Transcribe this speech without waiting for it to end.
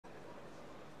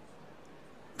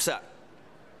Set.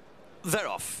 They're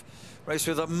off. Race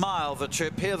with a mile the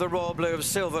trip. Here the Royal Blue of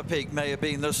Silver Peak may have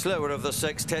been the slower of the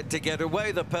sextet to get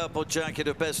away. The purple jacket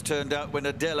of best turned out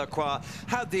winner Delacroix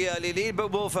had the early lead,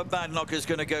 but Wolf of Badnock is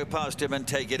going to go past him and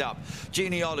take it up.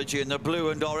 Genealogy in the blue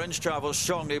and orange travels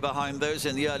strongly behind those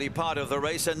in the early part of the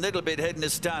race, and little bit hidden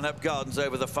is Stanhope Gardens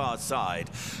over the far side.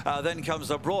 Then comes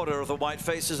the broader of the white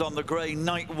faces on the grey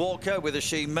Night Walker with a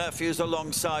She Murphy's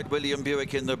alongside William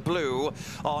Buick in the blue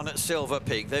on Silver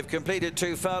Peak. They've completed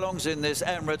 2 furlongs in this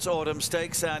Emirates Autumn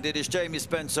Stakes, and it is Jamie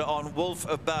Spencer on Wolf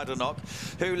of Badenoch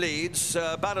who leads.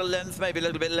 About a length, maybe a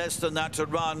little bit less than that, to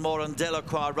Ryan Moore and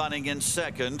Delacroix running in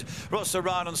second. Ross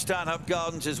Ryan and Stanhope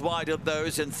Gardens is wide of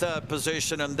those in third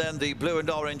position, and then the blue and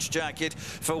orange jacket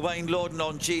for Wayne Lorden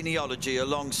on Genealogy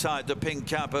alongside the pink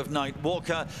cap of Night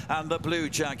Walker and the blue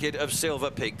jacket of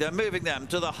Silver Peak. They're moving them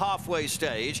to the halfway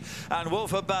stage, and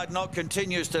Wolf of Badenoch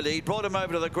continues to lead. Brought him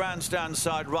over to the grandstand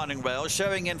side running rail,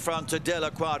 showing in front to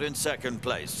Delacroix in second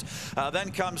place.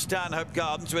 Then comes Stanhope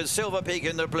Gardens with Silver Peak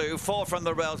in the blue, 4 from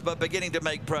the rails, but beginning to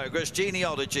make progress.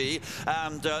 Genealogy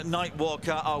and Night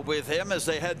Walker are with him as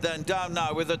they head then down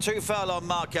now with a 2 furlong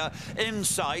marker in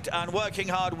sight, and working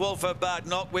hard Wolf of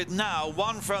Badnock with now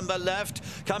 1 from the left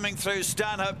coming through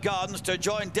Stanhope Gardens to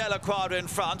join Delacroix in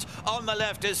front. On the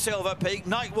left is Silver Peak,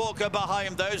 Night Walker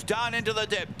behind those, down into the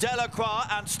dip. Delacroix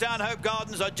and Stanhope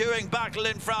Gardens are doing battle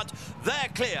in front. They're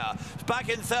clear. Back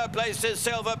in third place is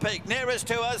Silver Peak. Nearest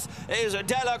to us is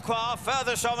Delacroix.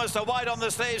 Furthest from us, the white on the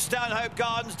sleeve, Stanhope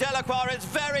Gardens. Delacroix is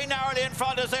very narrowly in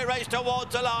front as they race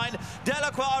towards the line.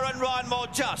 Delacroix and Ryan Moore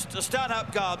just.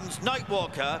 Stanhope Gardens, Night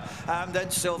Walker, and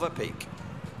then Silver Peak.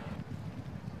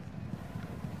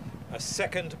 A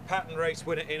second pattern race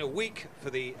winner in a week for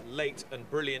the late and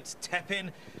brilliant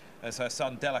Tepin, as her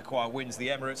son Delacroix wins the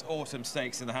Emirates Autumn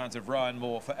Stakes in the hands of Ryan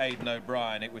Moore for Aidan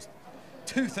O'Brien. It was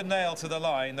tooth and nail to the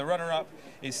line. The runner-up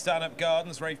is Stanhope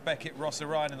Gardens. Rafe Beckett, Ross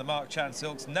Ryan and the Mark Chan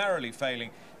Silks narrowly failing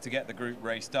to get the group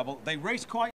race double. They raced quite